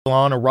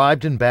Zelon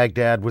arrived in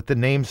Baghdad with the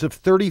names of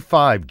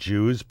 35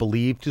 Jews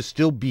believed to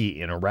still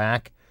be in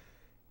Iraq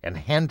and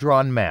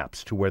hand-drawn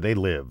maps to where they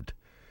lived.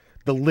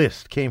 The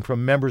list came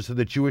from members of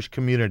the Jewish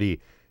community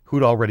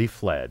who'd already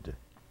fled.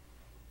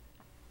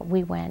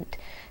 We went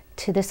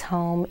to this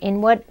home in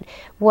what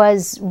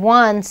was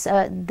once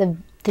the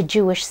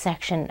Jewish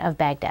section of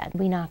Baghdad.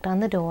 We knocked on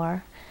the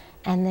door,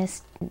 and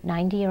this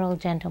 90-year-old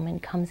gentleman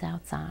comes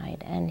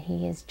outside, and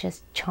he is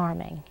just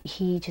charming.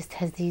 He just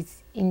has these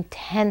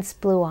intense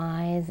blue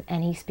eyes,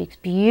 and he speaks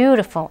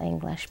beautiful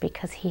English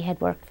because he had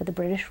worked for the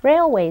British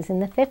Railways in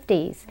the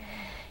 50s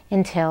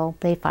until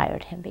they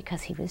fired him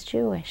because he was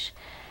Jewish.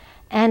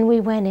 And we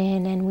went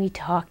in and we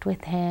talked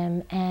with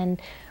him,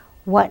 and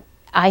what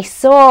I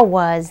saw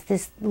was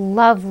this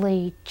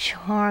lovely,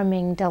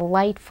 charming,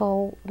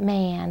 delightful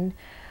man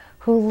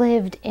who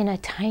lived in a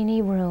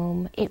tiny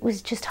room. It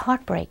was just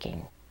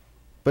heartbreaking.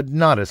 But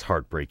not as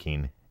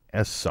heartbreaking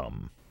as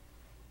some.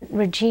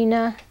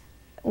 Regina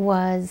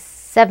was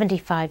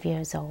 75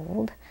 years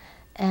old,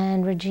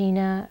 and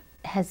Regina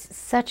has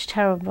such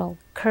terrible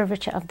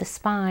curvature of the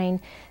spine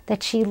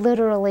that she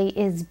literally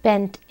is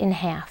bent in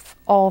half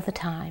all the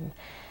time.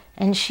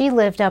 And she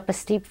lived up a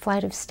steep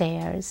flight of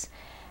stairs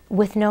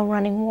with no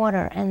running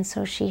water, and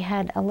so she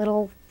had a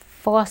little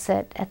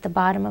faucet at the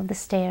bottom of the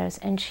stairs,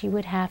 and she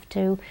would have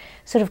to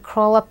sort of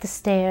crawl up the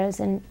stairs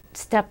and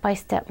step by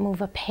step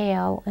move a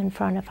pail in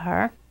front of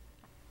her.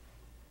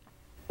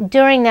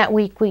 During that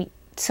week, we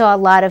saw a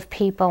lot of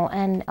people,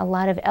 and a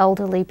lot of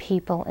elderly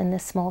people in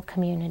this small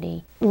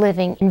community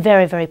living in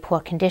very, very poor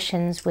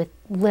conditions with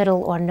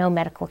little or no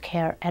medical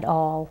care at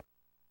all.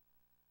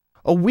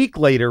 A week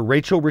later,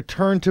 Rachel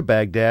returned to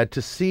Baghdad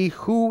to see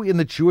who in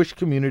the Jewish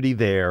community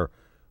there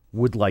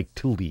would like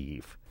to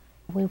leave.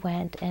 We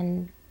went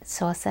and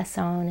saw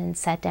Zelon and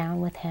sat down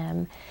with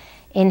him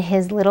in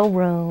his little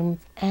room,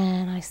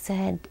 and I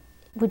said,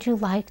 "Would you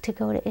like to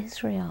go to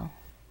Israel?"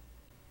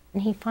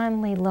 And he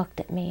finally looked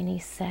at me and he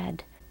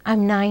said,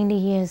 "I'm 90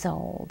 years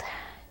old,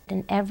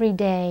 and every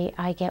day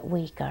I get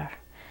weaker.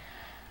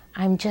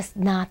 I'm just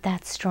not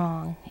that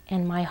strong,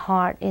 and my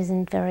heart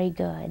isn't very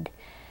good,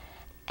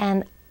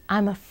 and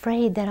I'm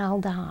afraid that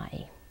I'll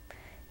die."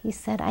 He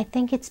said, "I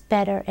think it's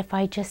better if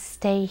I just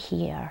stay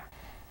here."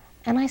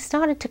 And I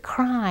started to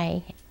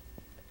cry,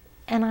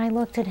 and I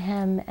looked at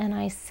him and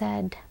I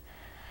said,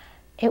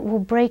 "It will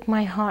break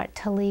my heart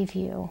to leave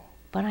you,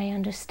 but I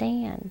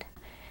understand."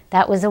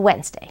 That was a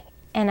Wednesday,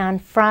 and on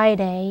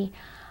Friday,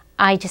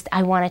 I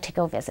wanted to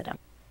go visit him.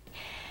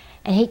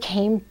 And he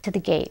came to the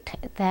gate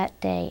that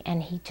day,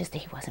 and he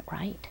wasn't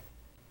right.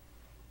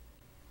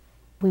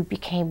 We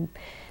became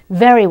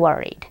very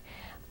worried.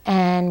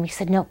 And we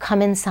said, "No,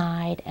 come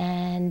inside."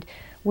 And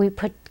we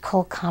put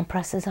cold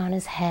compresses on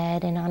his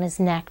head and on his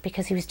neck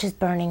because he was just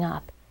burning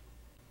up.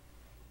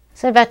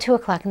 So about 2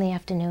 o'clock in the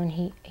afternoon,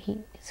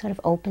 he sort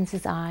of opens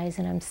his eyes,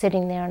 and I'm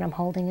sitting there and I'm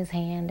holding his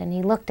hand, and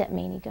he looked at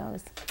me and he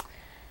goes,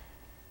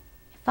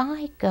 "If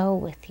I go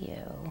with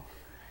you,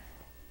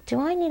 do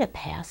I need a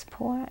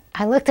passport?"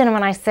 I looked at him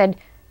and I said,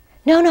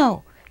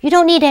 No, you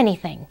don't need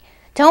anything.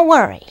 Don't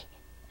worry."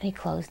 And he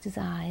closed his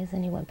eyes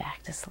and he went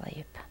back to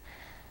sleep.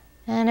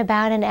 And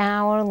about an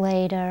hour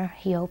later,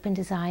 he opened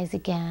his eyes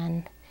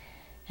again,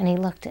 and he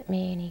looked at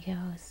me and he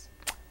goes,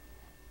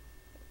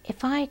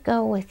 "If I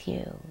go with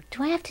you,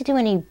 do I have to do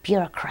any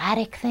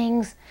bureaucratic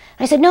things?"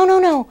 And I said,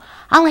 No,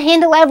 I'll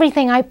handle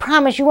everything. I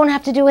promise you won't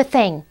have to do a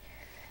thing."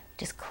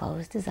 Just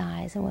closed his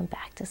eyes and went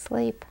back to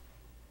sleep.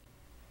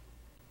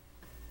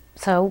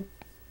 So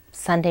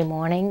Sunday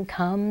morning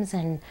comes,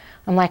 and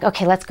I'm like,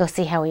 okay, let's go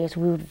see how he is.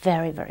 We were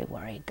very, very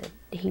worried that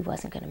he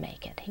wasn't going to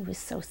make it. He was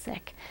so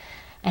sick.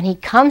 And he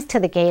comes to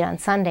the gate on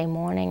Sunday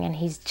morning, and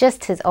he's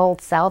just his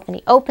old self, and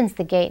he opens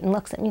the gate and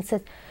looks at me and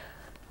says,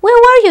 "Where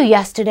were you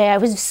yesterday? I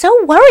was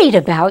so worried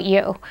about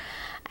you."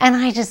 And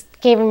I just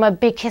gave him a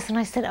big kiss, and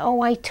I said,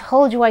 "Oh, I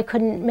told you I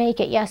couldn't make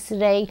it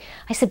yesterday."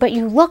 I said, "But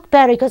you look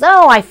better." He goes,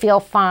 "Oh, I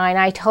feel fine.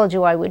 I told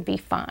you I would be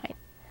fine."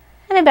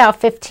 And about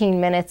 15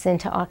 minutes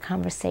into our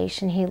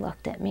conversation, he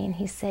looked at me and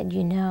he said,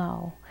 "You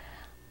know,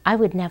 I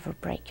would never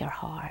break your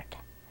heart."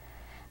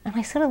 And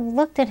I sort of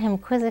looked at him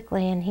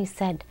quizzically, and he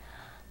said,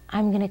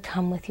 "I'm going to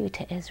come with you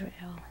to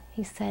Israel."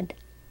 He said,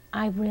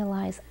 "I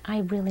realize I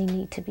really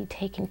need to be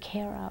taken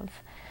care of."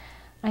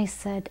 I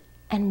said,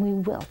 "And we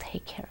will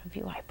take care of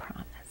you, I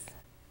promise."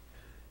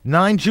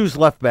 9 Jews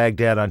left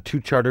Baghdad on 2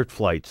 chartered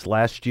flights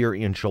last year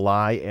in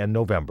July and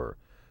November.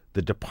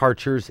 The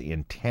departures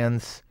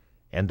intense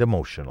and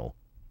emotional.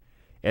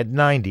 At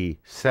 90,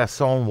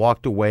 Zelon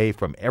walked away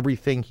from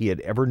everything he had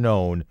ever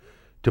known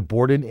to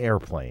board an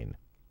airplane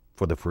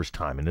for the first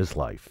time in his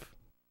life.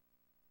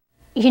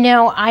 You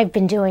know, I've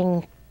been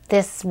doing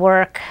this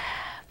work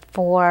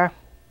for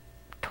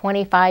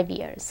 25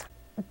 years.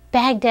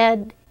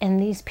 Baghdad and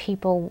these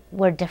people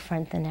were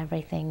different than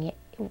everything.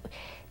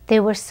 They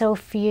were so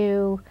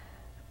few,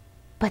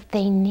 but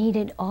they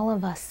needed all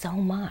of us so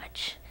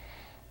much.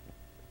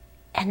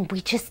 And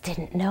we just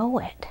didn't know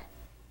it.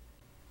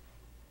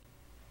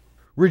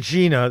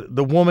 Regina,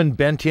 the woman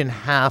bent in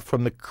half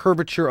from the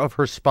curvature of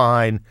her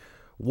spine,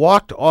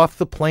 walked off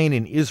the plane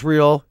in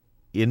Israel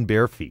in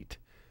bare feet.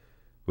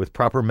 With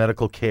proper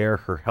medical care,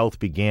 her health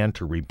began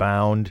to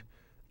rebound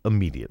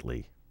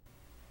immediately.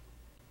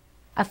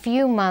 A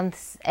few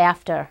months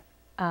after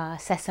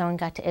Zelon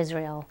got to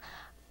Israel,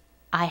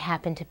 I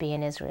happened to be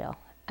in Israel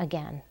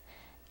again,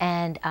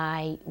 and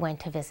I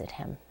went to visit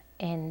him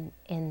in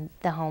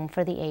the home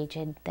for the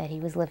aged that he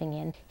was living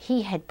in.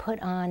 He had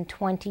put on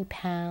 20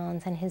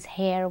 pounds and his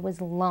hair was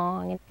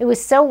long. It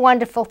was so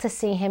wonderful to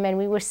see him, and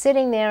we were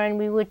sitting there and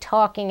we were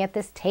talking at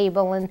this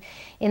table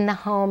in the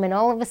home, and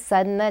all of a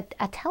sudden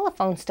a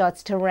telephone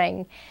starts to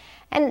ring.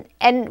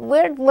 And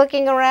we're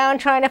looking around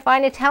trying to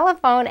find a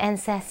telephone, and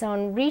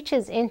Zelon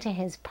reaches into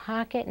his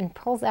pocket and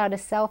pulls out a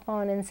cell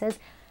phone and says,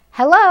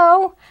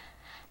 "Hello."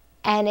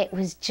 And it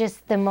was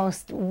just the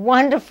most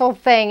wonderful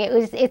thing.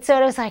 It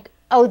sort of was like,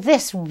 oh,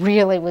 this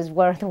really was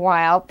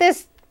worthwhile.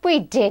 We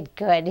did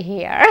good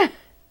here.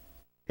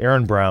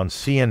 Aaron Brown,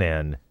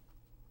 CNN,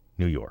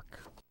 New York.